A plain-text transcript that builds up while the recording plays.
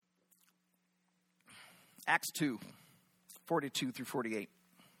Acts 2, 42 through 48.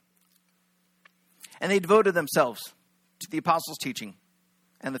 And they devoted themselves to the apostles' teaching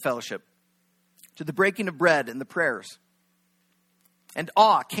and the fellowship, to the breaking of bread and the prayers. And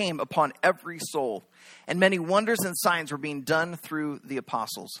awe came upon every soul, and many wonders and signs were being done through the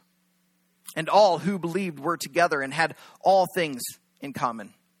apostles. And all who believed were together and had all things in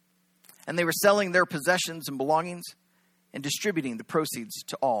common. And they were selling their possessions and belongings and distributing the proceeds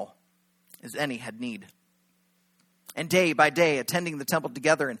to all, as any had need. And day by day, attending the temple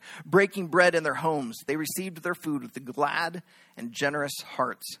together and breaking bread in their homes, they received their food with glad and generous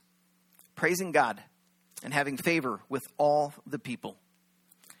hearts, praising God and having favor with all the people.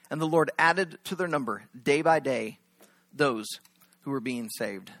 And the Lord added to their number day by day those who were being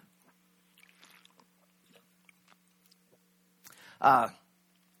saved.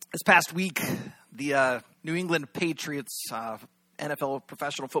 This past week, the New England Patriots NFL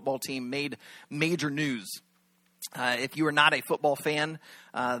professional football team made major news. If you are not a football fan,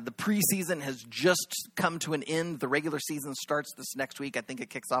 the preseason has just come to an end. The regular season starts this next week. I think it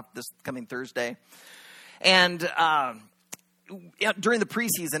kicks off this coming Thursday. And during the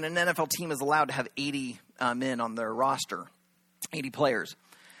preseason, an NFL team is allowed to have 80 men on their roster, 80 players.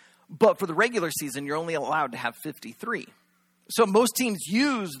 But for the regular season, you're only allowed to have 53. So most teams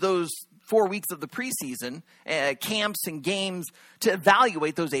use those 4 weeks of the preseason, camps and games, to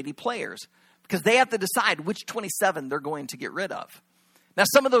evaluate those 80 players, because they have to decide which 27 they're going to get rid of. Now,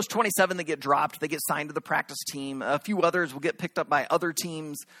 some of those 27 that get dropped, they get signed to the practice team. A few others will get picked up by other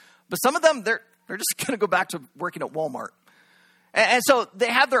teams. But some of them, they're just going to go back to working at Walmart. And so they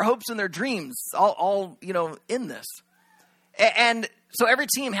have their hopes and their dreams all in this. And so every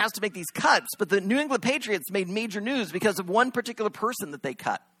team has to make these cuts. But the New England Patriots made major news because of one particular person that they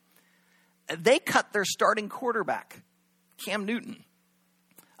cut. They cut their starting quarterback, Cam Newton.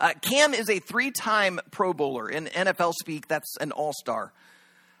 Cam is a 3-time Pro Bowler. In NFL speak, that's an all-star.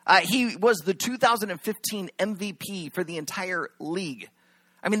 He was the 2015 MVP for the entire league.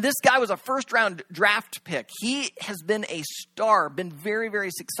 I mean, this guy was a first-round draft pick. He has been a star, been very,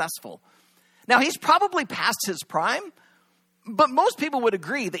 very successful. Now, he's probably past his prime, but most people would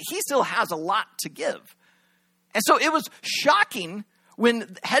agree that he still has a lot to give. And so it was shocking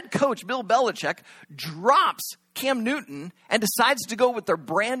when head coach Bill Belichick drops Cam Newton and decides to go with their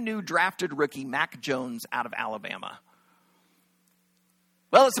brand new drafted rookie, Mac Jones, out of Alabama.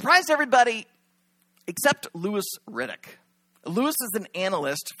 Well, it surprised everybody except Louis Riddick. Louis is an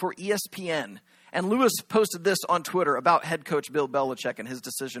analyst for ESPN, and Louis posted this on Twitter about head coach Bill Belichick and his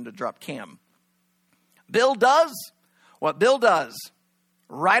decision to drop Cam. Bill does what Bill does.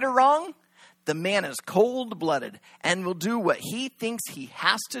 Right or wrong, the man is cold-blooded and will do what he thinks he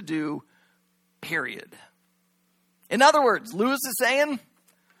has to do, period. In other words, Louis is saying,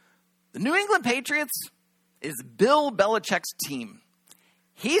 the New England Patriots is Bill Belichick's team.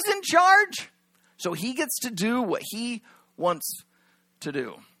 He's in charge, so he gets to do what he wants to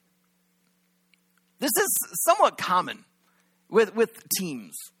do. This is somewhat common with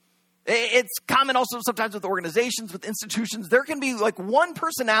teams. It's common also sometimes with organizations, with institutions. There can be like one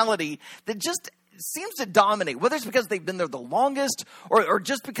personality that just seems to dominate, whether it's because they've been there the longest or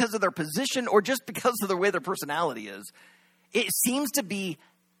just because of their position or just because of the way their personality is. It seems to be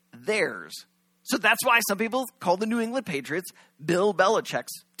theirs. So that's why some people call the New England Patriots Bill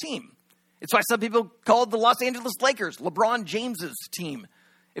Belichick's team. It's why some people call the Los Angeles Lakers LeBron James's team.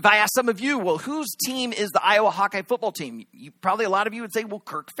 If I ask some of you, well, whose team is the Iowa Hawkeye football team? Probably a lot of you would say, well,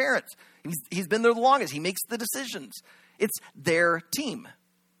 Kirk Ferentz. He's been there the longest. He makes the decisions. It's their team.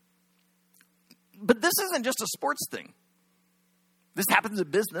 But this isn't just a sports thing. This happens in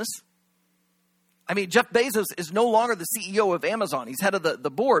business. I mean, Jeff Bezos is no longer the CEO of Amazon. He's head of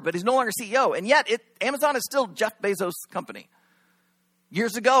the board, but he's no longer CEO. And yet, Amazon is still Jeff Bezos' company.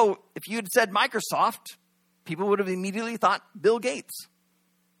 Years ago, if you had said Microsoft, people would have immediately thought Bill Gates.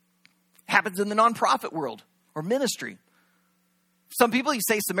 Happens in the nonprofit world or ministry. Some people, you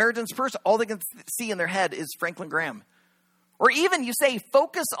say Samaritan's Purse, all they can see in their head is Franklin Graham. Or even you say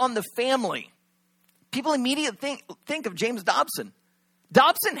focus on the family. People immediately think of James Dobson.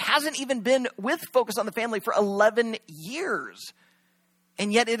 Dobson hasn't even been with Focus on the Family for 11 years.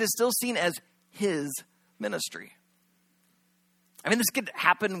 And yet it is still seen as his ministry. I mean, this could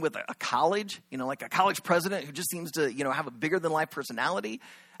happen with a college, like a college president who just seems to, have a bigger than life personality.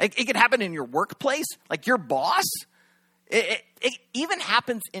 It could happen in your workplace, like your boss. It even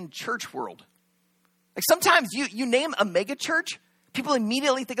happens in church world. Like sometimes you name a mega church, people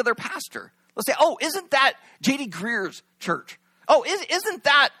immediately think of their pastor. They'll say, oh, isn't that J.D. Greer's church? Oh, isn't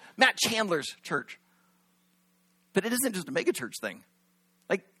that Matt Chandler's church? But it isn't just a mega church thing.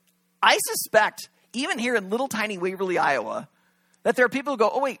 Like, I suspect even here in little tiny Waverly, Iowa, that there are people who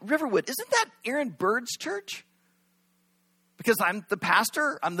go, oh, wait, Riverwood, isn't that Aaron Bird's church? Because I'm the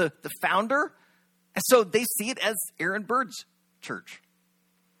pastor, I'm the founder. And so they see it as Aaron Bird's church.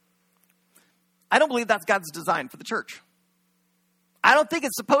 I don't believe that's God's design for the church. I don't think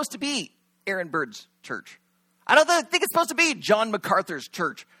it's supposed to be Aaron Bird's church. I don't think it's supposed to be John MacArthur's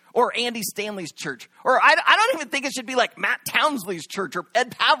church or Andy Stanley's church. Or I don't even think it should be like Matt Townsley's church or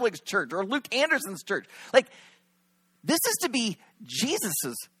Ed Pavlik's church or Luke Anderson's church. Like, this is to be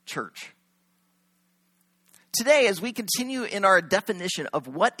Jesus's church. Today, as we continue in our definition of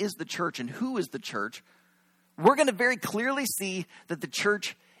what is the church and who is the church, we're going to very clearly see that the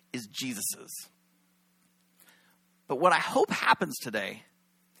church is Jesus's. But what I hope happens today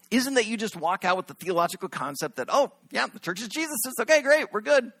isn't that you just walk out with the theological concept that, oh, yeah, the church is Jesus's. Okay, great, we're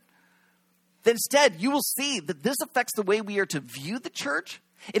good. Instead, you will see that this affects the way we are to view the church.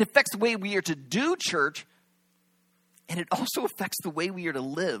 It affects the way we are to do church. And it also affects the way we are to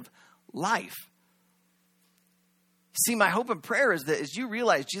live life. See, my hope and prayer is that as you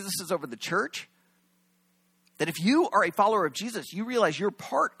realize Jesus is over the church, that if you are a follower of Jesus, you realize you're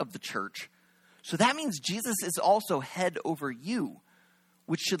part of the church. So that means Jesus is also head over you,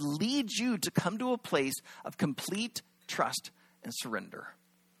 which should lead you to come to a place of complete trust and surrender.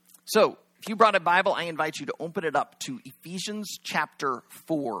 So, if you brought a Bible, I invite you to open it up to Ephesians chapter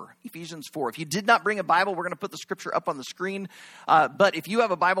 4. Ephesians 4. If you did not bring a Bible, we're going to put the scripture up on the screen. But if you have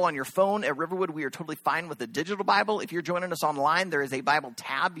a Bible on your phone at Riverwood, we are totally fine with a digital Bible. If you're joining us online, there is a Bible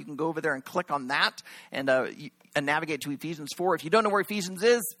tab. You can go over there and click on that and navigate to Ephesians 4. If you don't know where Ephesians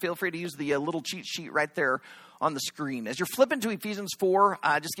is, feel free to use the little cheat sheet right there on the screen. As you're flipping to Ephesians 4,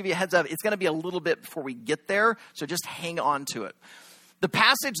 just give you a heads up, it's going to be a little bit before we get there, so just hang on to it. The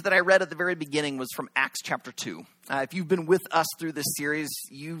passage that I read at the very beginning was from Acts chapter 2. If you've been with us through this series,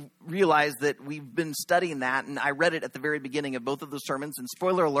 you realize that we've been studying that, and I read it at the very beginning of both of those sermons. And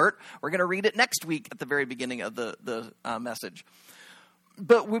spoiler alert, we're going to read it next week at the very beginning of the message.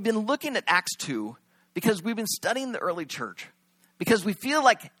 But we've been looking at Acts 2 because we've been studying the early church. Because we feel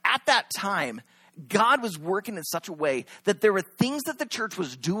like at that time, God was working in such a way that there were things that the church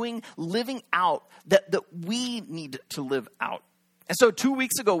was doing, living out, that we need to live out. And so 2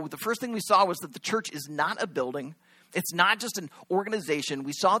 weeks ago, the first thing we saw was that the church is not a building. It's not just an organization.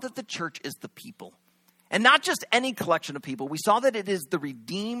 We saw that the church is the people. And not just any collection of people. We saw that it is the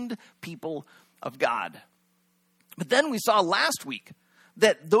redeemed people of God. But then we saw last week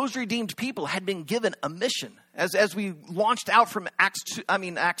that those redeemed people had been given a mission. As we launched out from Acts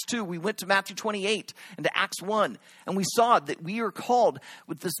 2, we went to Matthew 28 and to Acts 1. And we saw that we are called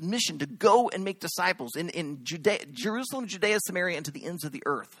with this mission to go and make disciples in Jerusalem, Judea, Samaria, and to the ends of the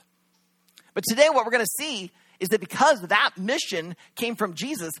earth. But today what we're going to see is that because that mission came from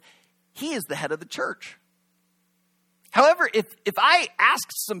Jesus, he is the head of the church. However, if I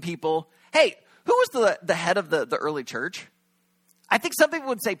asked some people, hey, who was the head of the early church? I think some people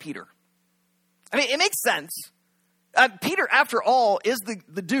would say Peter. I mean, it makes sense. Peter, after all, is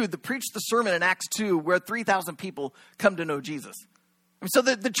the dude that preached the sermon in Acts 2 where 3,000 people come to know Jesus. I mean, so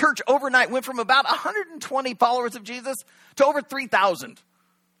the church overnight went from about 120 followers of Jesus to over 3,000.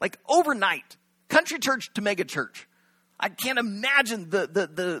 Like overnight. Country church to mega church. I can't imagine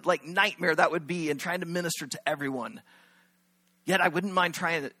the like nightmare that would be in trying to minister to everyone. Yet I wouldn't mind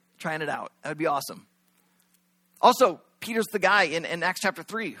trying it out. That would be awesome. Also, Peter's the guy in Acts chapter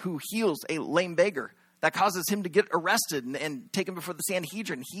 3 who heals a lame beggar. That causes him to get arrested and taken before the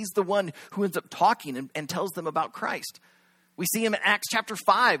Sanhedrin. He's the one who ends up talking and tells them about Christ. We see him in Acts chapter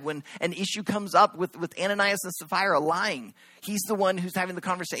 5 when an issue comes up with Ananias and Sapphira lying. He's the one who's having the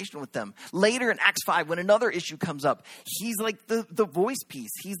conversation with them. Later in Acts 5, when another issue comes up, he's like the voice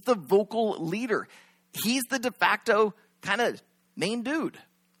piece. He's the vocal leader. He's the de facto kind of main dude.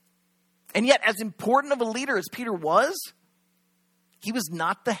 And yet, as important of a leader as Peter was, he was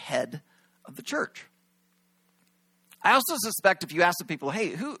not the head of the church. I also suspect if you ask the people, hey,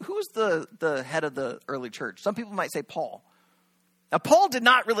 who's the head of the early church? Some people might say Paul. Now, Paul did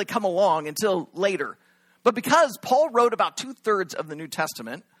not really come along until later. But because Paul wrote about 2/3 of the New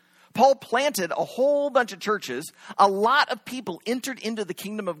Testament, Paul planted a whole bunch of churches. A lot of people entered into the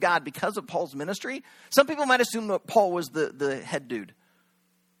kingdom of God because of Paul's ministry. Some people might assume that Paul was the head dude.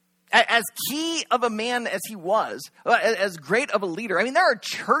 As key of a man as he was, as great of a leader, I mean, there are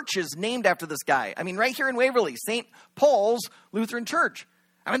churches named after this guy. I mean, right here in Waverly, St. Paul's Lutheran Church.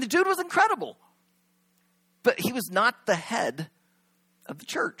 I mean, the dude was incredible. But he was not the head of the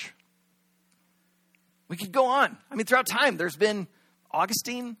church. We could go on. I mean, throughout time, there's been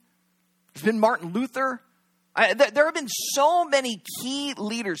Augustine, there's been Martin Luther, There have been so many key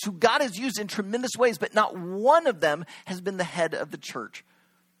leaders who God has used in tremendous ways, but not one of them has been the head of the church.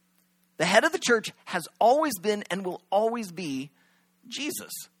 The head of the church has always been and will always be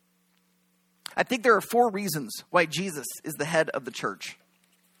Jesus. I think there are 4 reasons why Jesus is the head of the church.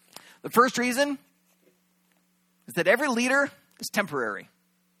 The first reason is that every leader is temporary.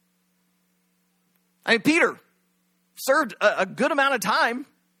 I mean, Peter served a good amount of time.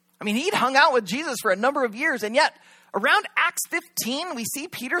 I mean, he'd hung out with Jesus for a number of years, and yet around Acts 15, we see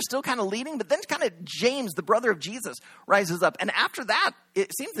Peter still kind of leading, but then kind of James, the brother of Jesus, rises up. And after that,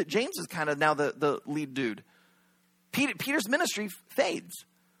 it seems that James is kind of now the lead dude. Peter's ministry fades.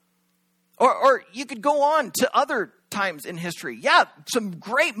 Or you could go on to other times in history. Yeah, some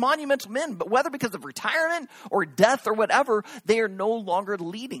great monumental men, but whether because of retirement or death or whatever, they are no longer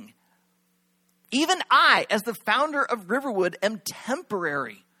leading. Even I, as the founder of Riverwood, am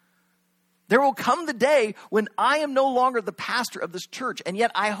temporary. There will come the day when I am no longer the pastor of this church, and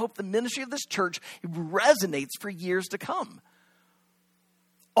yet I hope the ministry of this church resonates for years to come.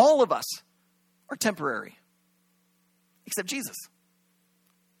 All of us are temporary, except Jesus.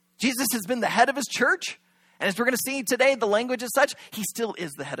 Jesus has been the head of his church, and as we're going to see today, the language is such, he still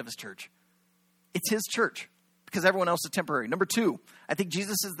is the head of his church. It's his church, because everyone else is temporary. Number 2, I think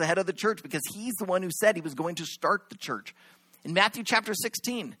Jesus is the head of the church because he's the one who said he was going to start the church. In Matthew chapter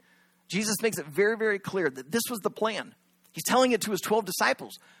 16, Jesus makes it very, very clear that this was the plan. He's telling it to his 12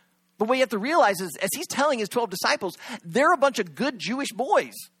 disciples. But what you have to realize is, as he's telling his 12 disciples, they're a bunch of good Jewish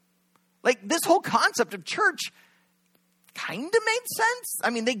boys. Like, this whole concept of church kind of made sense.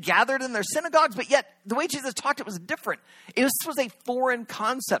 I mean, they gathered in their synagogues, but yet the way Jesus talked, it was different. This was a foreign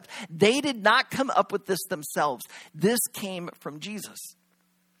concept. They did not come up with this themselves. This came from Jesus.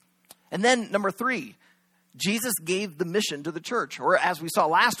 And then number 3, Jesus gave the mission to the church. Or as we saw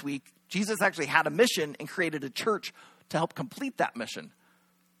last week, Jesus actually had a mission and created a church to help complete that mission.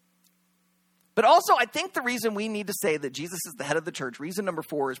 But also, I think the reason we need to say that Jesus is the head of the church, reason number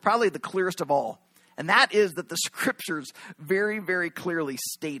 4, is probably the clearest of all. And that is that the scriptures very, very clearly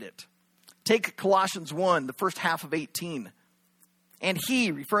state it. Take Colossians 1, the first half of 18. And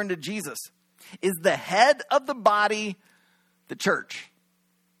he, referring to Jesus, is the head of the body, the church.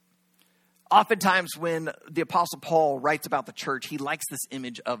 Oftentimes when the Apostle Paul writes about the church, he likes this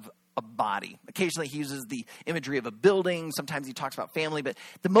image of a body. Occasionally he uses the imagery of a building. Sometimes he talks about family. But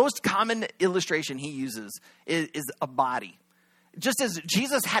the most common illustration he uses is a body. Just as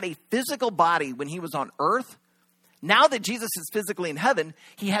Jesus had a physical body when he was on earth, now that Jesus is physically in heaven,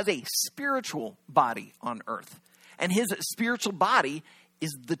 he has a spiritual body on earth. And his spiritual body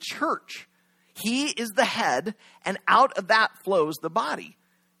is the church. He is the head, and out of that flows the body.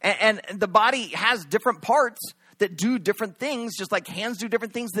 And the body has different parts that do different things, just like hands do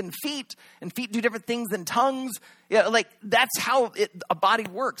different things than feet, and feet do different things than tongues. Yeah, like that's how a body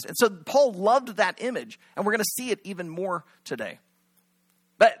works. And so Paul loved that image, and we're going to see it even more today.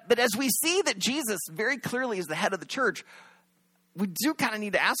 But as we see that Jesus very clearly is the head of the church, we do kind of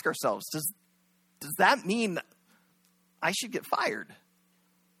need to ask ourselves, does that mean I should get fired?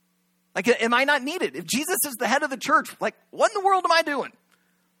 Like, am I not needed? If Jesus is the head of the church, like, what in the world am I doing?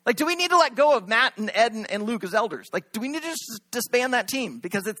 Like, do we need to let go of Matt and Ed and Luke as elders? Like, do we need to just disband that team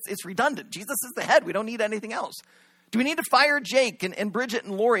because it's redundant? Jesus is the head. We don't need anything else. Do we need to fire Jake and Bridget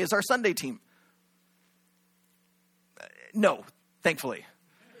and Lori as our Sunday team? No, thankfully.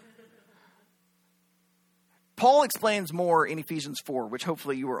 Paul explains more in Ephesians 4, which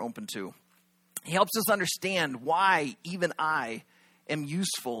hopefully you are open to. He helps us understand why even I am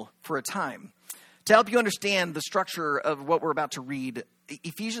useful for a time. To help you understand the structure of what we're about to read,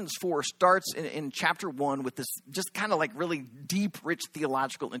 Ephesians 4 starts in chapter 1 with this just kind of like really deep, rich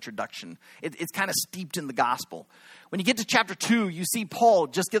theological introduction. It's kind of steeped in the gospel. When you get to chapter 2, you see Paul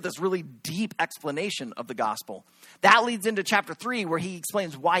just give this really deep explanation of the gospel. That leads into chapter 3 where he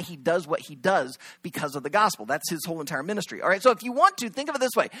explains why he does what he does because of the gospel. That's his whole entire ministry. All right, so if you want to, think of it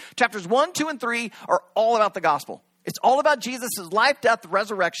this way. Chapters 1, 2, and 3 are all about the gospel. It's all about Jesus' life, death,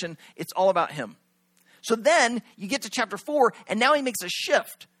 resurrection. It's all about him. So then you get to chapter 4, and now he makes a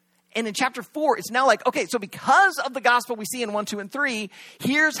shift. And in chapter 4, it's now like, okay, so because of the gospel we see in 1, 2, and 3,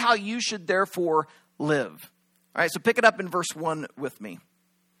 here's how you should therefore live. All right, so pick it up in verse 1 with me.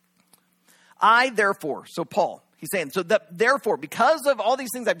 I therefore, so Paul, he's saying, so that therefore, because of all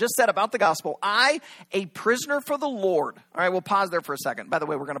these things I've just said about the gospel, I, a prisoner for the Lord. All right, we'll pause there for a second. By the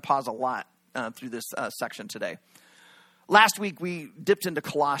way, we're going to pause a lot through this section today. Last week, we dipped into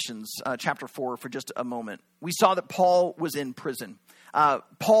Colossians chapter 4 for just a moment. We saw that Paul was in prison.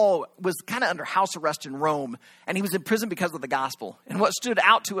 Paul was kind of under house arrest in Rome, and he was in prison because of the gospel. And what stood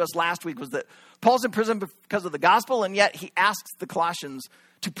out to us last week was that Paul's in prison because of the gospel, and yet he asks the Colossians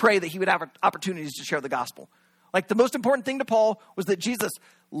to pray that he would have opportunities to share the gospel. Like, the most important thing to Paul was that Jesus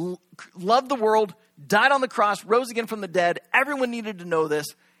loved the world, died on the cross, rose again from the dead. Everyone needed to know this.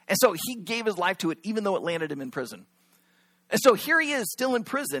 And so he gave his life to it, even though it landed him in prison. And so here he is still in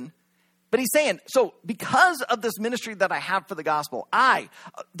prison, but he's saying, so because of this ministry that I have for the gospel, I,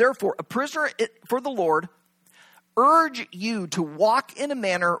 therefore, a prisoner for the Lord, urge you to walk in a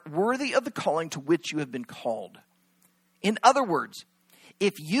manner worthy of the calling to which you have been called. In other words,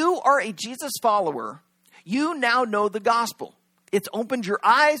 if you are a Jesus follower, you now know the gospel. It's opened your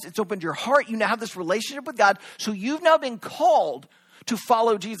eyes. It's opened your heart. You now have this relationship with God. So you've now been called to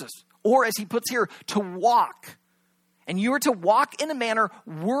follow Jesus. Or as he puts here, to walk. And you are to walk in a manner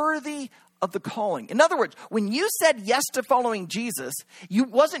worthy of the calling. In other words, when you said yes to following Jesus, you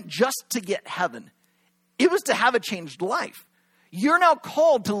wasn't just to get heaven. It was to have a changed life. You're now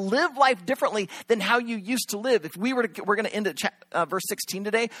called to live life differently than how you used to live. If we're going to end at verse 16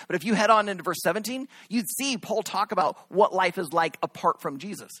 today, but if you head on into verse 17, you'd see Paul talk about what life is like apart from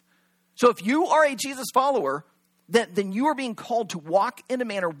Jesus. So if you are a Jesus follower, then you are being called to walk in a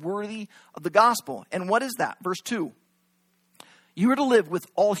manner worthy of the gospel. And what is that? Verse 2. You are to live with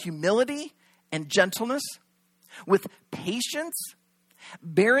all humility and gentleness, with patience,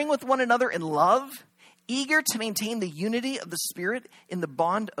 bearing with one another in love, eager to maintain the unity of the Spirit in the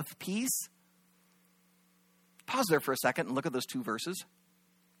bond of peace. Pause there for a second and look at those two verses.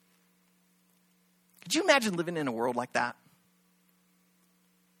 Could you imagine living in a world like that?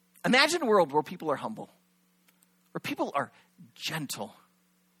 Imagine a world where people are humble, where people are gentle,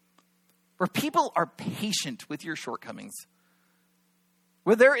 where people are patient with your shortcomings,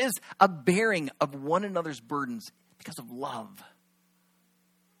 where there is a bearing of one another's burdens because of love.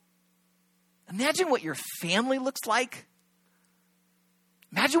 Imagine what your family looks like.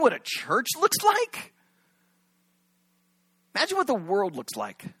 Imagine what a church looks like. Imagine what the world looks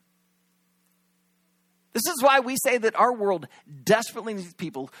like. This is why we say that our world desperately needs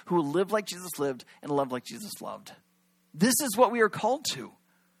people who will live like Jesus lived and love like Jesus loved. This is what we are called to.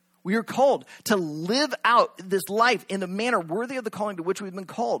 We are called to live out this life in a manner worthy of the calling to which we've been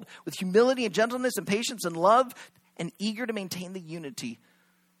called, with humility and gentleness and patience and love, and eager to maintain the unity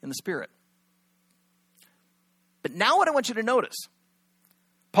in the Spirit. But now what I want you to notice,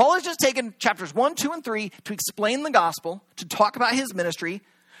 Paul has just taken chapters 1, 2, and 3 to explain the gospel, to talk about his ministry.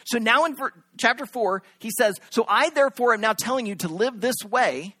 So now in chapter 4, he says, so I therefore am now telling you to live this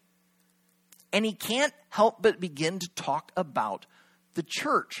way. And he can't help but begin to talk about the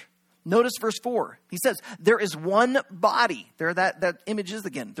church. Notice verse 4. He says, there is one body. There that image is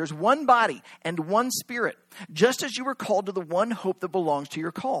again. There's one body and one Spirit, just as you were called to the one hope that belongs to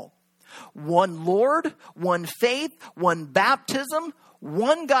your call. One Lord, one faith, one baptism,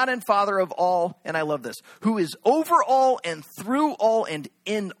 one God and Father of all, and I love this, who is over all and through all and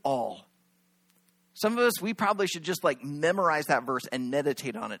in all. Some of us, we probably should just memorize that verse and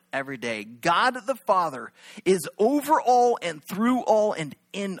meditate on it every day. God the Father is over all and through all and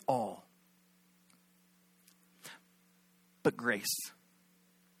in all. But grace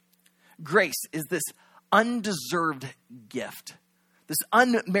is this undeserved gift, this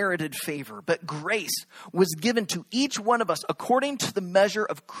unmerited favor. But grace was given to each one of us according to the measure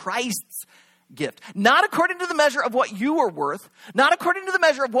of Christ's gift. Not according to the measure of what you are worth, not according to the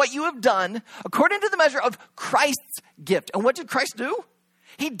measure of what you have done, according to the measure of Christ's gift. And what did Christ do?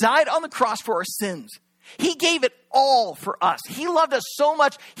 He died on the cross for our sins. He gave it all for us. He loved us so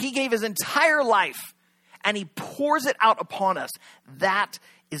much, he gave his entire life, and he pours it out upon us. That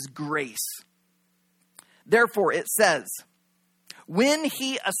is grace. Therefore, it says, when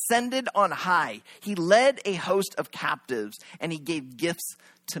he ascended on high, he led a host of captives, and he gave gifts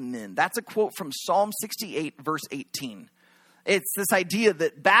to men. That's a quote from Psalm 68, verse 18. It's this idea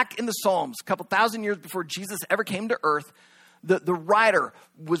that back in the Psalms, a couple thousand years before Jesus ever came to earth, the writer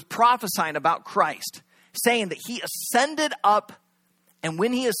was prophesying about Christ, saying that he ascended up, and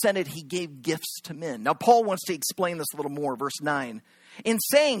when he ascended, he gave gifts to men. Now, Paul wants to explain this a little more, verse 9. In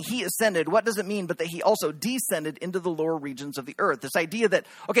saying he ascended, what does it mean but that he also descended into the lower regions of the earth? This idea that,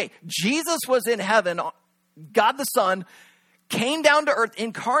 okay, Jesus was in heaven, God the Son came down to earth,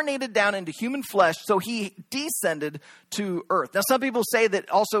 incarnated down into human flesh, so he descended to earth. Now, some people say that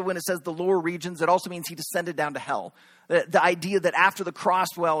also when it says the lower regions, it also means he descended down to hell. The idea that after the cross,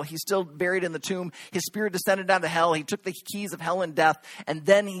 well, he's still buried in the tomb. His spirit descended down to hell. He took the keys of hell and death, and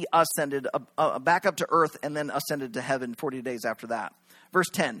then he ascended back up to earth and then ascended to heaven 40 days after that. Verse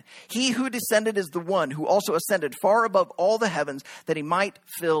 10, he who descended is the one who also ascended far above all the heavens that he might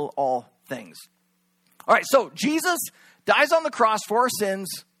fill all things. All right, so Jesus dies on the cross for our sins,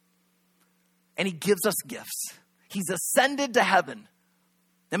 and he gives us gifts. He's ascended to heaven.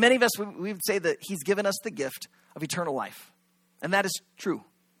 And many of us, we would say that he's given us the gift of eternal life. And that is true.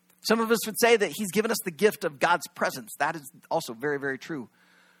 Some of us would say that he's given us the gift of God's presence. That is also very, very true.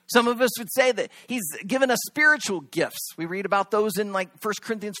 Some of us would say that he's given us spiritual gifts. We read about those in like 1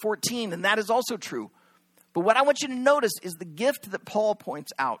 Corinthians 14, and that is also true. But what I want you to notice is the gift that Paul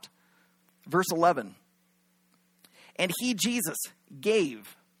points out. Verse 11. And he, Jesus,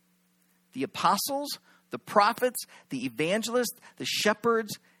 gave the apostles, the prophets, the evangelists, the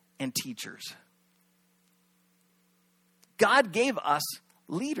shepherds, and teachers. God gave us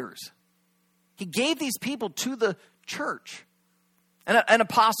leaders. He gave these people to the church. An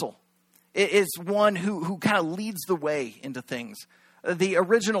apostle is one who kind of leads the way into things. The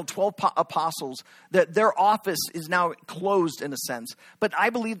original 12 apostles, their office is now closed in a sense. But I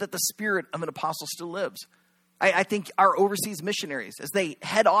believe that the spirit of an apostle still lives. I think our overseas missionaries, as they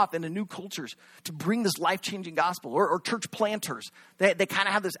head off into new cultures to bring this life-changing gospel, or church planters, they kind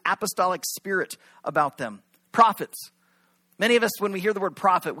of have this apostolic spirit about them. Prophets. Many of us, when we hear the word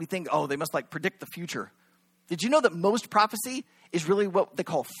prophet, we think, oh, they must like predict the future. Did you know that most prophecy is really what they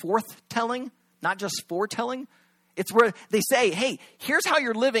call forthtelling, not just foretelling? It's where they say, hey, here's how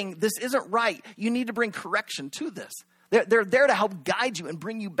you're living. This isn't right. You need to bring correction to this. They're there to help guide you and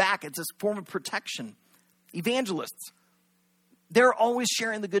bring you back. It's this form of protection. Evangelists, they're always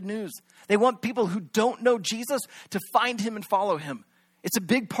sharing the good news. They want people who don't know Jesus to find him and follow him. It's a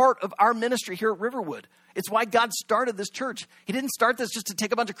big part of our ministry here at Riverwood. It's why God started this church. He didn't start this just to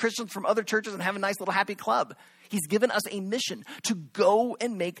take a bunch of Christians from other churches and have a nice little happy club. He's given us a mission to go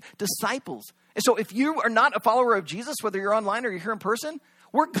and make disciples. And so if you are not a follower of Jesus, whether you're online or you're here in person,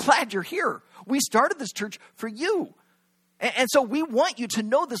 we're glad you're here. We started this church for you. And so we want you to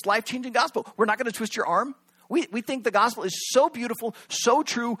know this life-changing gospel. We're not going to twist your arm. We think the gospel is so beautiful, so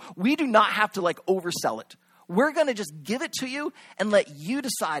true. We do not have to like oversell it. We're going to just give it to you and let you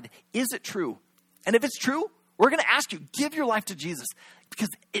decide, is it true? And if it's true, we're going to ask you, give your life to Jesus because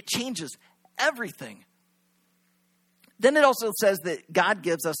it changes everything. Then it also says that God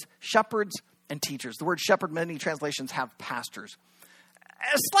gives us shepherds and teachers. The word shepherd, many translations have pastors.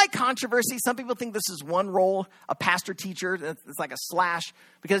 A slight controversy. Some people think this is one role, a pastor teacher. It's like a slash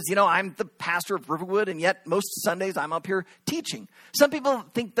because, I'm the pastor of Riverwood and yet most Sundays I'm up here teaching. Some people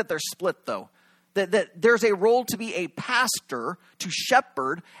think that they're split though. That there's a role to be a pastor, to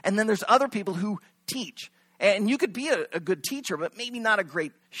shepherd, and then there's other people who teach. And you could be a good teacher, but maybe not a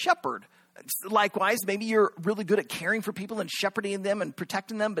great shepherd. Likewise, maybe you're really good at caring for people and shepherding them and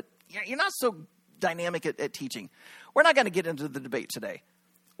protecting them, but you're not so dynamic at teaching. We're not going to get into the debate today.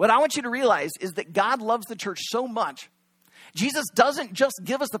 What I want you to realize is that God loves the church so much. Jesus doesn't just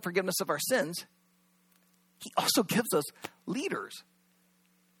give us the forgiveness of our sins. He also gives us leaders.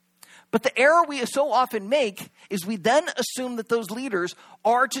 But the error we so often make is we then assume that those leaders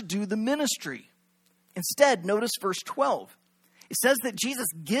are to do the ministry. Instead, notice verse 12. It says that Jesus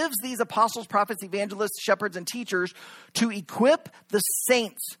gives these apostles, prophets, evangelists, shepherds, and teachers to equip the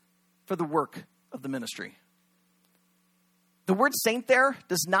saints for the work of the ministry. The word saint there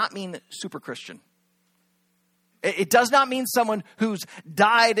does not mean super Christian. It does not mean someone who's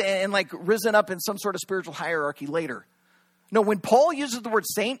died and like risen up in some sort of spiritual hierarchy later. No, when Paul uses the word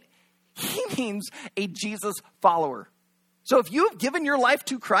saint, he means a Jesus follower. So if you have given your life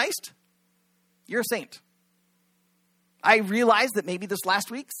to Christ, you're a saint. I realize that maybe this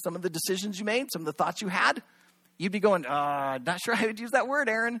last week, some of the decisions you made, some of the thoughts you had, you'd be going, not sure I would use that word,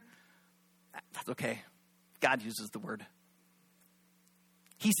 Aaron. That's okay. God uses the word.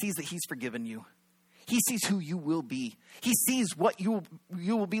 He sees that he's forgiven you. He sees who you will be. He sees what you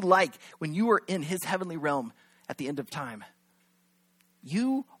will be like when you are in his heavenly realm at the end of time.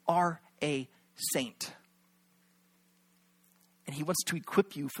 You are a saint. And he wants to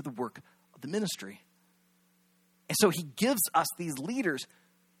equip you for the work of the ministry. And so he gives us these leaders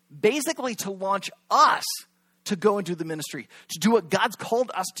basically to launch us to go and do the ministry, to do what God's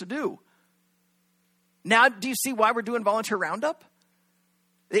called us to do. Now, do you see why we're doing Volunteer Roundup?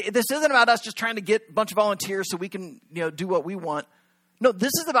 This isn't about us just trying to get a bunch of volunteers so we can, do what we want. No,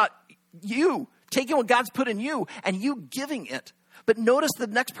 this is about you taking what God's put in you and you giving it. But notice the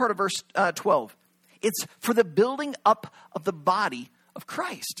next part of verse 12. It's for the building up of the body of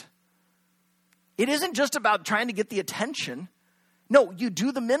Christ. It isn't just about trying to get the attention. No, you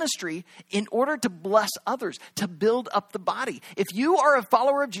do the ministry in order to bless others, to build up the body. If you are a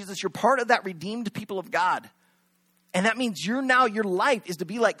follower of Jesus, you're part of that redeemed people of God. And that means your life is to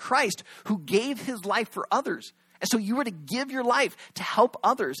be like Christ, who gave his life for others. And so you were to give your life to help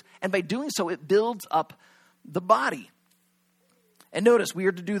others. And by doing so, it builds up the body. And notice, we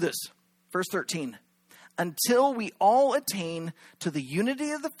are to do this. Verse 13. Until we all attain to the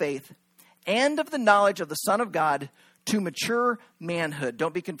unity of the faith and of the knowledge of the Son of God, to mature manhood.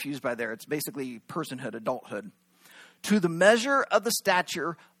 Don't be confused by there. It's basically personhood, adulthood. To the measure of the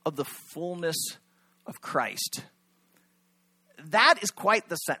stature of the fullness of Christ. That is quite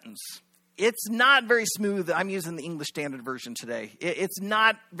the sentence. It's not very smooth. I'm using the English Standard Version today. It's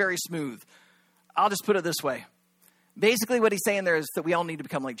not very smooth. I'll just put it this way. Basically what he's saying there is that we all need to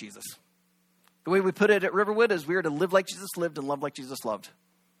become like Jesus. The way we put it at Riverwood is we are to live like Jesus lived and love like Jesus loved.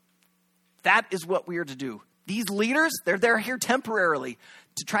 That is what we are to do. These leaders, they're here temporarily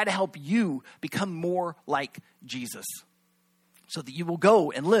to try to help you become more like Jesus, so that you will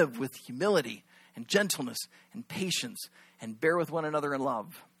go and live with humility and gentleness and patience and bear with one another in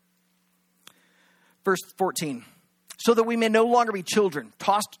love. Verse 14, so that we may no longer be children,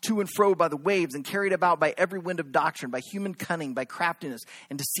 tossed to and fro by the waves and carried about by every wind of doctrine, by human cunning, by craftiness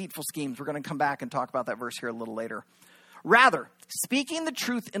and deceitful schemes. We're going to come back and talk about that verse here a little later. Rather, speaking the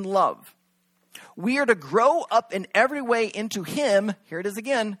truth in love, we are to grow up in every way into him, here it is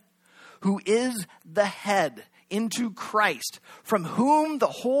again, who is the head, into Christ, from whom the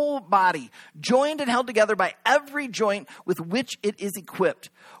whole body, joined and held together by every joint with which it is equipped,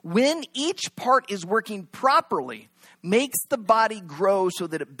 when each part is working properly, makes the body grow so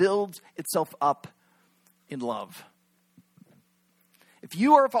that it builds itself up in love. If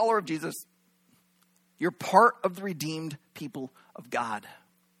you are a follower of Jesus, you're part of the redeemed people of God.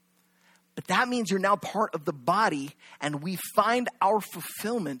 But that means you're now part of the body, and we find our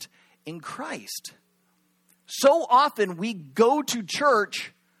fulfillment in Christ. So often we go to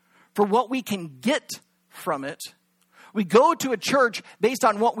church for what we can get from it. We go to a church based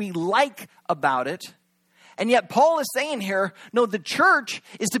on what we like about it. And yet Paul is saying here, no, the church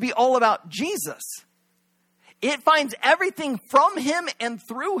is to be all about Jesus. It finds everything from him and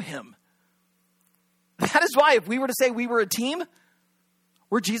through him. That is why if we were to say we were a team,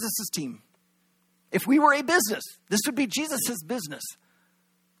 we're Jesus' team. If we were a business, this would be Jesus' business.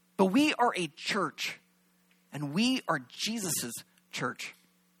 But we are a church, and we are Jesus' church.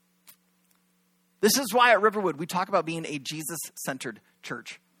 This is why at Riverwood we talk about being a Jesus-centered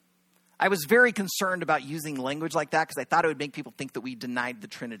church. I was very concerned about using language like that because I thought it would make people think that we denied the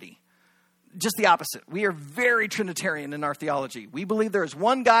Trinity. Just the opposite. We are very Trinitarian in our theology. We believe there is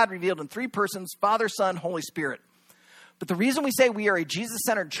one God revealed in three persons, Father, Son, Holy Spirit. But the reason we say we are a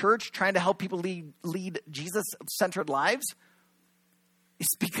Jesus-centered church trying to help people lead Jesus-centered lives is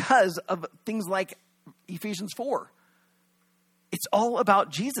because of things like Ephesians 4. It's all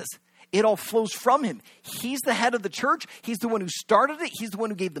about Jesus. It all flows from him. He's the head of the church. He's the one who started it. He's the one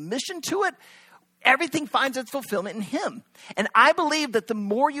who gave the mission to it. Everything finds its fulfillment in him. And I believe that the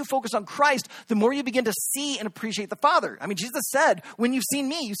more you focus on Christ, the more you begin to see and appreciate the Father. I mean, Jesus said, when you've seen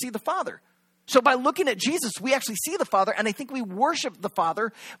me, you see the Father. So by looking at Jesus, we actually see the Father, and I think we worship the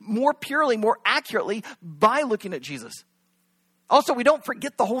Father more purely, more accurately by looking at Jesus. Also, we don't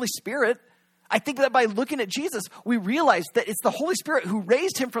forget the Holy Spirit. I think that by looking at Jesus, we realize that it's the Holy Spirit who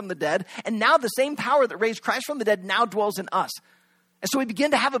raised him from the dead, and now the same power that raised Christ from the dead now dwells in us. And so we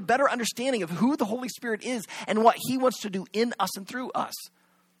begin to have a better understanding of who the Holy Spirit is and what he wants to do in us and through us.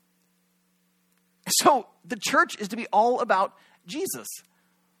 So the church is to be all about Jesus,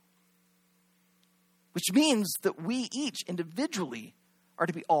 which means that we each individually are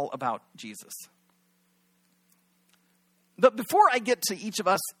to be all about Jesus. But before I get to each of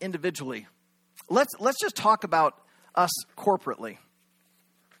us individually, let's just talk about us corporately.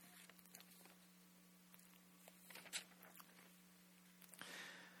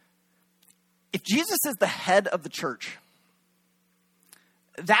 If Jesus is the head of the church,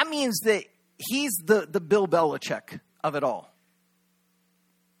 that means that he's the Bill Belichick of it all.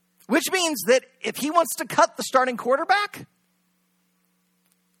 Which means that if he wants to cut the starting quarterback,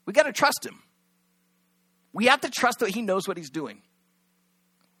 we got to trust him. We have to trust that he knows what he's doing.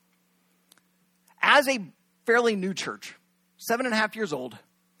 As a fairly new church, 7.5 years old,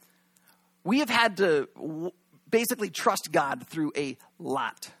 we have had to basically trust God through a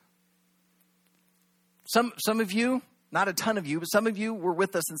lot. Some of you not a ton of you, but some of you were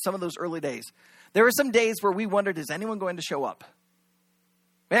with us in some of those early days. There were some days where we wondered, is anyone going to show up?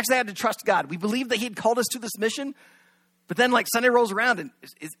 We actually had to trust God. We believed that he'd called us to this mission, but then like Sunday rolls around and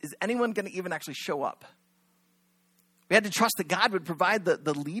is anyone going to even actually show up? We had to trust that God would provide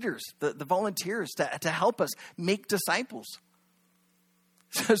the leaders, the volunteers to help us make disciples.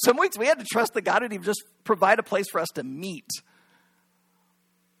 So some weeks we had to trust that God would even just provide a place for us to meet.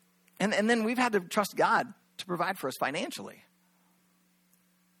 And then we've had to trust God to provide for us financially.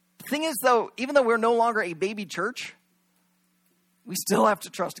 The thing is, though, even though we're no longer a baby church, we still have to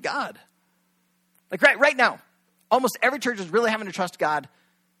trust God. Like right now, almost every church is really having to trust God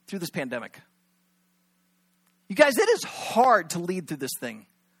through this pandemic. You guys, it is hard to lead through this thing.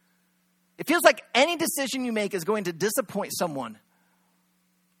 It feels like any decision you make is going to disappoint someone.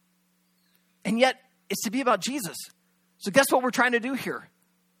 And yet, it's to be about Jesus. So guess what we're trying to do here?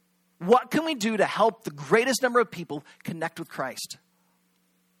 What can we do to help the greatest number of people connect with Christ?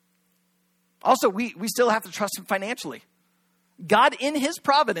 Also, we still have to trust him financially. God, in his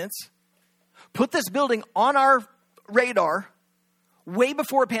providence, put this building on our radar way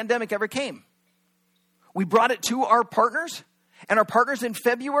before a pandemic ever came. We brought it to our partners, and our partners in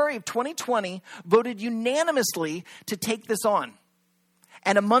February of 2020 voted unanimously to take this on.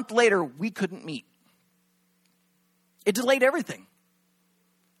 And a month later, we couldn't meet. It delayed everything.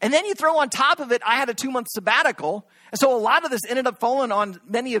 And then you throw on top of it, I had a 2-month sabbatical. And so a lot of this ended up falling on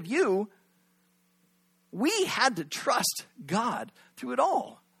many of you. We had to trust God through it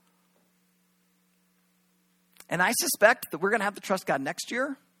all. And I suspect that we're going to have to trust God next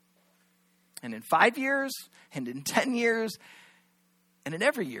year, and in 5 years, and in 10 years, and in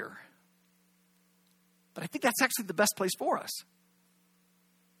every year. But I think that's actually the best place for us.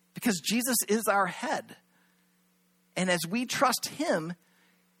 Because Jesus is our head. And as we trust him,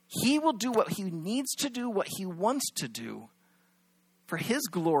 he will do what he needs to do, what he wants to do for his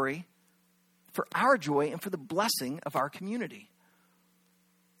glory, for our joy, and for the blessing of our community.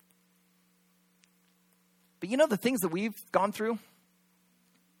 But you know, the things that we've gone through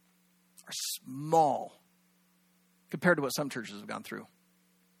are small compared to what some churches have gone through.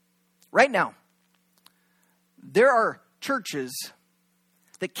 Right now, there are churches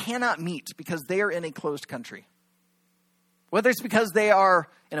that cannot meet because they are in a closed country. Whether it's because they are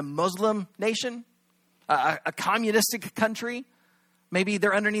in a Muslim nation, a communistic country, maybe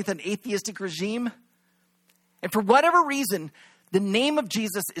they're underneath an atheistic regime. And for whatever reason, the name of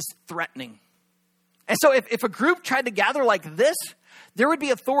Jesus is threatening. And so if a group tried to gather like this, there would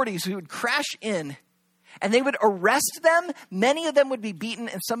be authorities who would crash in and they would arrest them. Many of them would be beaten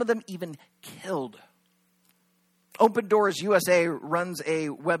and some of them even killed. Open Doors USA runs a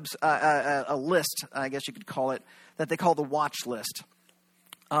list, I guess you could call it, that they call the watch list.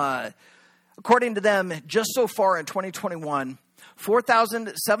 According to them, just so far in 2021,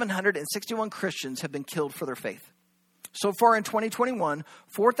 4,761 Christians have been killed for their faith. So far in 2021,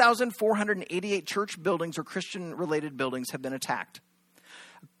 4,488 church buildings or Christian-related buildings have been attacked.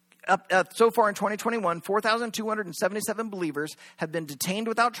 So far in 2021, 4,277 believers have been detained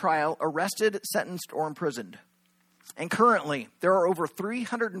without trial, arrested, sentenced, or imprisoned. And currently, there are over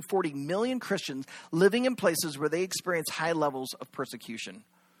 340 million Christians living in places where they experience high levels of persecution.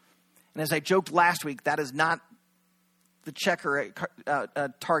 And as I joked last week, that is not the checker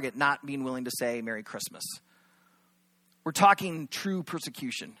at Target not being willing to say Merry Christmas. We're talking true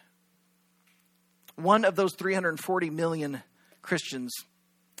persecution. One of those 340 million Christians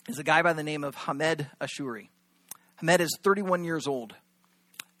is a guy by the name of Hamed Ashuri. Hamed is 31 years old,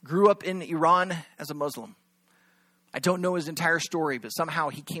 grew up in Iran as a Muslim. I don't know his entire story, but somehow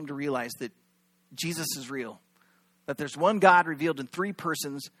he came to realize that Jesus is real, that there's one God revealed in three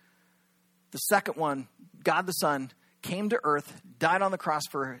persons. The second one, God the Son, came to earth, died on the cross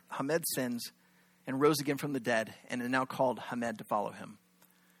for Hamed's sins, and rose again from the dead, and is now called Hamed to follow him.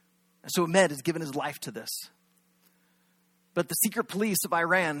 And so Hamed has given his life to this. But the secret police of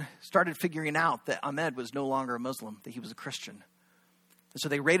Iran started figuring out that Hamed was no longer a Muslim, that he was a Christian. And so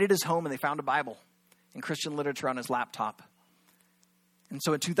they raided his home and they found a Bible and Christian literature on his laptop. And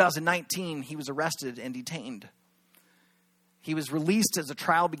so in 2019, he was arrested and detained. He was released as a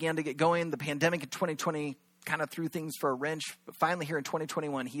trial began to get going. The pandemic in 2020 kind of threw things for a wrench. But finally here in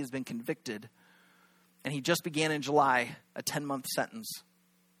 2021, he has been convicted. And he just began in July a 10-month sentence.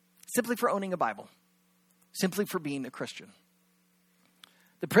 Simply for owning a Bible. Simply for being a Christian.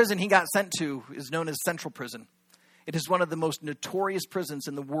 The prison he got sent to is known as Central Prison. It is one of the most notorious prisons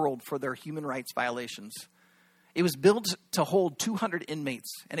in the world for their human rights violations. It was built to hold 200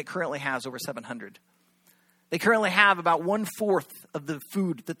 inmates, and it currently has over 700. They currently have about 1/4 of the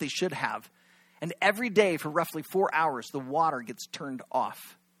food that they should have. And every day for roughly 4 hours, the water gets turned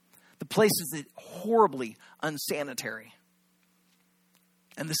off. The place is horribly unsanitary.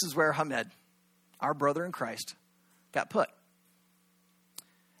 And this is where Hamed, our brother in Christ, got put.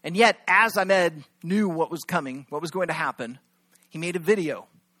 And yet, as Hamed knew what was coming, what was going to happen, he made a video.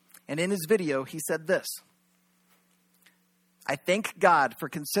 And in his video, he said this: "I thank God for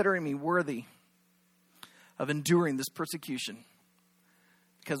considering me worthy of enduring this persecution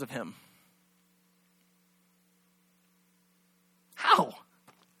because of him." How?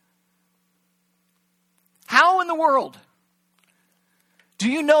 How in the world do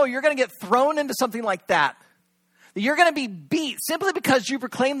you know you're going to get thrown into something like that? That you're going to be beat simply because you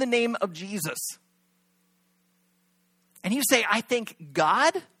proclaim the name of Jesus. And you say, "I thank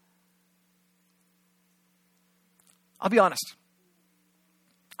God"? I'll be honest.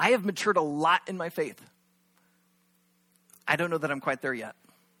 I have matured a lot in my faith. I don't know that I'm quite there yet.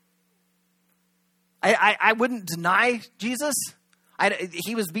 I wouldn't deny Jesus.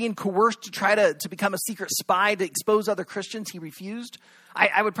 He was being coerced to try to become a secret spy to expose other Christians. He refused.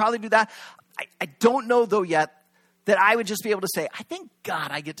 I would probably do that. I don't know, though, yet that I would just be able to say, "I thank God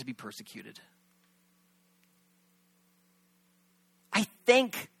I get to be persecuted." I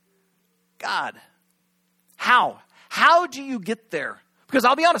thank God. How? How do you get there? Because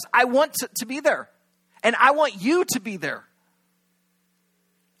I'll be honest, I want to be there. And I want you to be there.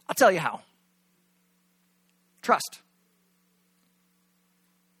 I'll tell you how. Trust.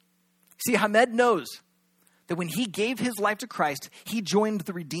 See, Hamed knows that when he gave his life to Christ, he joined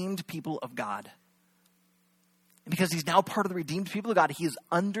the redeemed people of God. And because he's now part of the redeemed people of God, he is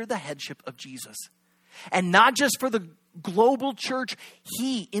under the headship of Jesus. And not just for the global church,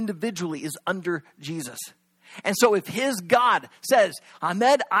 he individually is under Jesus. And so if his God says,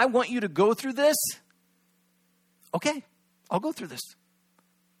 "Hamed, I want you to go through this," okay, I'll go through this.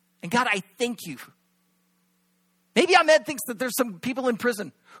 And God, I thank you. Maybe Hamed thinks that there's some people in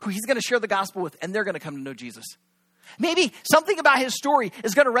prison who he's going to share the gospel with, and they're going to come to know Jesus. Maybe something about his story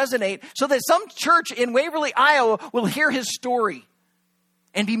is going to resonate so that some church in Waverly, Iowa will hear his story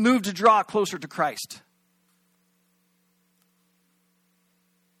and be moved to draw closer to Christ.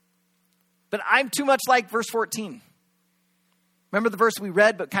 But I'm too much like verse 14. Remember the verse we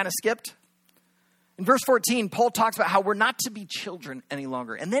read but kind of skipped? In verse 14, Paul talks about how we're not to be children any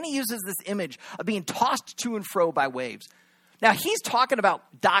longer. And then he uses this image of being tossed to and fro by waves. Now, he's talking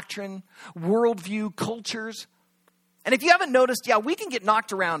about doctrine, worldview, cultures. And if you haven't noticed, we can get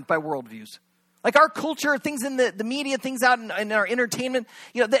knocked around by worldviews. Like our culture, things in the media, things out in our entertainment,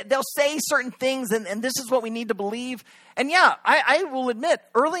 they'll say certain things and this is what we need to believe. And I will admit,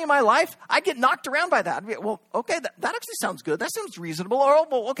 early in my life, I get knocked around by that. Well, okay, that actually sounds good. That sounds reasonable. Or,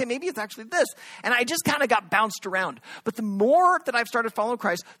 well, okay, maybe it's actually this. And I just kind of got bounced around. But the more that I've started following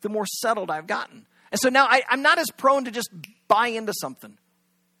Christ, the more settled I've gotten. And so now I'm not as prone to just buy into something.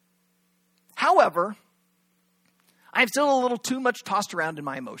 However, I'm still a little too much tossed around in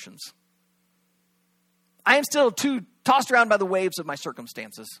my emotions. I am still too tossed around by the waves of my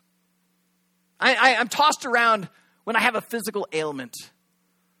circumstances. I'm tossed around when I have a physical ailment,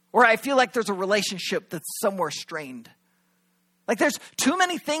 or I feel like there's a relationship that's somewhere strained. Like there's too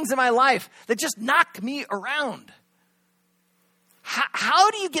many things in my life that just knock me around. How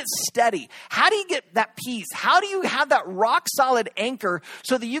do you get steady? How do you get that peace? How do you have that rock solid anchor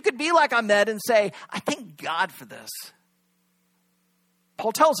so that you could be like Hamed and say, "I thank God for this"?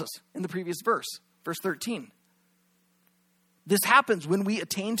 Paul tells us in the previous verse. Verse 13. This happens when we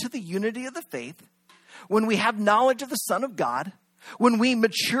attain to the unity of the faith, when we have knowledge of the Son of God, when we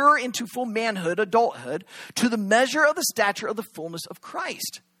mature into full manhood, adulthood, to the measure of the stature of the fullness of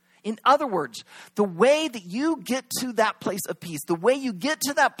Christ. In other words, the way that you get to that place of peace, the way you get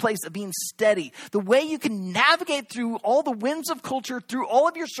to that place of being steady, the way you can navigate through all the winds of culture, through all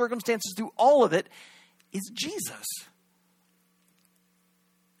of your circumstances, through all of it, is Jesus.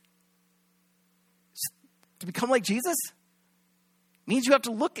 To become like Jesus means you have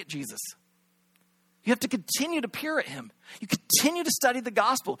to look at Jesus. You have to continue to peer at him. You continue to study the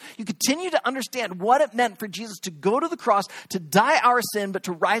gospel. You continue to understand what it meant for Jesus to go to the cross, to die our sin, but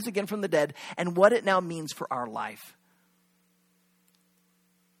to rise again from the dead, and what it now means for our life.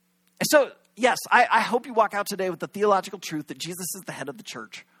 And so, yes, I hope you walk out today with the theological truth that Jesus is the head of the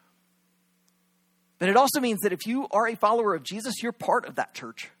church. But it also means that if you are a follower of Jesus, you're part of that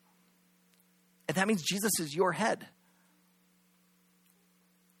church. And that means Jesus is your head.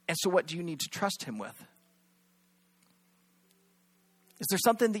 And so what do you need to trust him with? Is there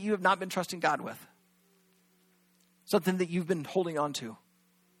something that you have not been trusting God with? Something that you've been holding on to?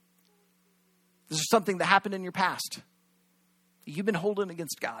 Is there something that happened in your past that you've been holding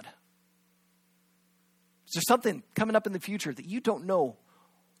against God? Is there something coming up in the future that you don't know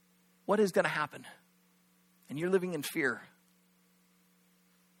what is going to happen? And you're living in fear.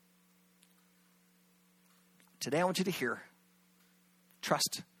 Today I want you to hear,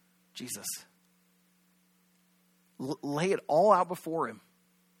 trust Jesus. Lay it all out before him.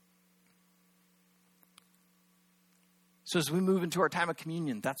 So as we move into our time of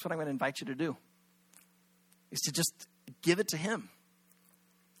communion, that's what I'm going to invite you to do, is to just give it to him.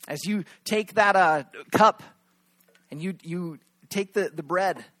 As you take that cup and you take the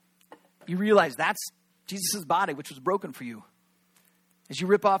bread, you realize that's Jesus' body, which was broken for you. As you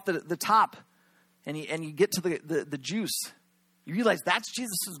rip off the top and you get to the juice, you realize that's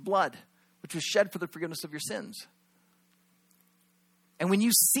Jesus' blood, which was shed for the forgiveness of your sins. And when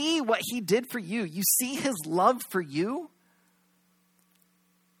you see what he did for you, you see his love for you,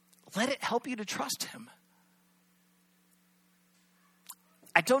 let it help you to trust him.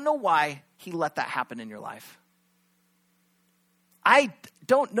 I don't know why he let that happen in your life. I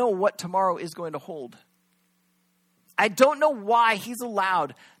don't know what tomorrow is going to hold. I don't know why he's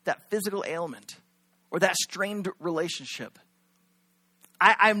allowed that physical ailment or that strained relationship.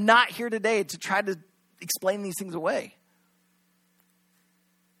 I'm not here today to try to explain these things away.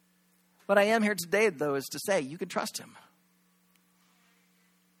 What I am here today, though, is to say you can trust him.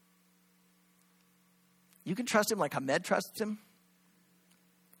 You can trust him like Hamed trusts him.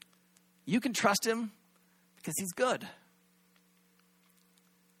 You can trust him because he's good.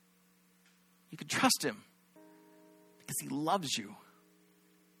 You can trust him because he loves you.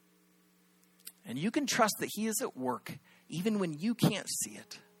 And you can trust that he is at work even when you can't see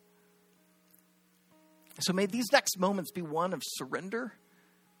it. So may these next moments be one of surrender.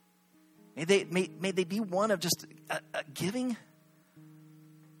 May they be one of just a giving.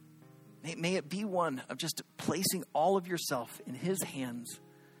 May it be one of just placing all of yourself in his hands,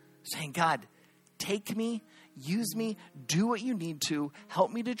 saying, God, take me, use me, do what you need to,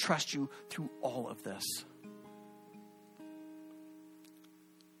 help me to trust you through all of this.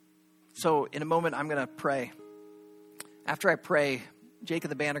 So in a moment, I'm going to pray. After I pray, Jake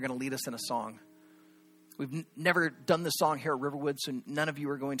and the band are going to lead us in a song. We've never done this song here at Riverwood, so none of you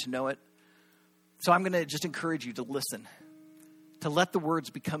are going to know it. So I'm going to just encourage you to listen, to let the words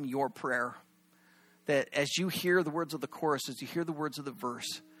become your prayer. That as you hear the words of the chorus, as you hear the words of the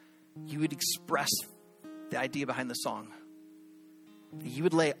verse, you would express the idea behind the song. You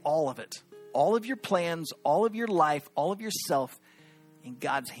would lay all of it, all of your plans, all of your life, all of yourself in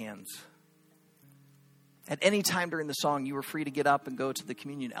God's hands. At any time during the song, you were free to get up and go to the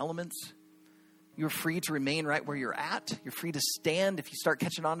communion elements. You're free to remain right where you're at. You're free to stand. If you start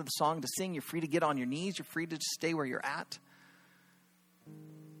catching on to the song to sing, you're free to get on your knees. You're free to just stay where you're at.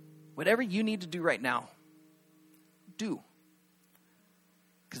 Whatever you need to do right now, do.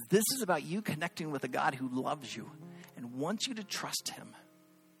 Because this is about you connecting with a God who loves you and wants you to trust him.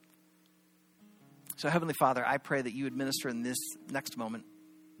 So Heavenly Father, I pray that you would minister in this next moment.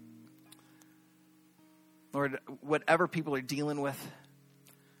 Lord, whatever people are dealing with,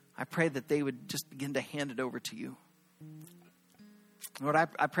 I pray that they would just begin to hand it over to you. Lord,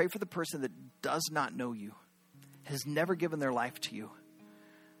 I pray for the person that does not know you, has never given their life to you,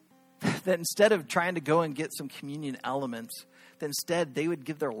 that instead of trying to go and get some communion elements, that instead they would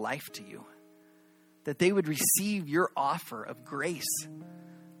give their life to you, that they would receive your offer of grace,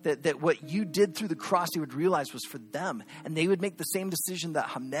 that what you did through the cross they would realize was for them, and they would make the same decision that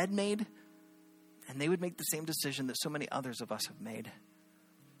Hamed made, and they would make the same decision that so many others of us have made.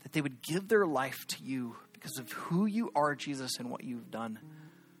 That they would give their life to you because of who you are, Jesus, and what you've done.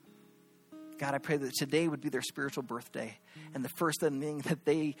 God, I pray that today would be their spiritual birthday. And the first thing that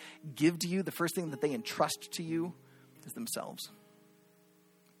they give to you, the first thing that they entrust to you is themselves.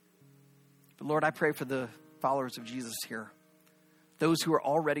 But Lord, I pray for the followers of Jesus here. Those who are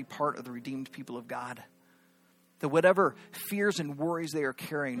already part of the redeemed people of God. That whatever fears and worries they are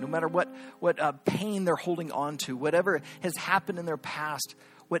carrying, no matter what pain they're holding on to, whatever has happened in their past,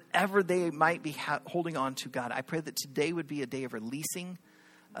 whatever they might be holding on to, God, I pray that today would be a day of releasing,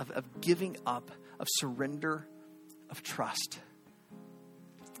 of giving up, of surrender, of trust.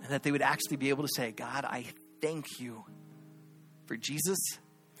 And that they would actually be able to say, God, I thank you for Jesus.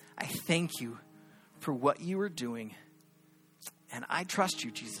 I thank you for what you are doing. And I trust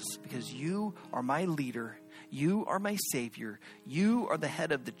you, Jesus, because you are my leader. You are my Savior. You are the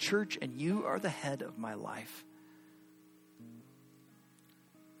head of the church, and you are the head of my life.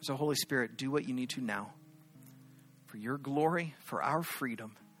 So, Holy Spirit, do what you need to now. For your glory, for our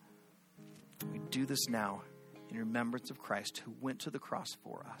freedom. We do this now in remembrance of Christ who went to the cross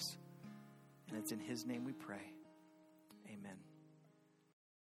for us. And it's in his name we pray. Amen.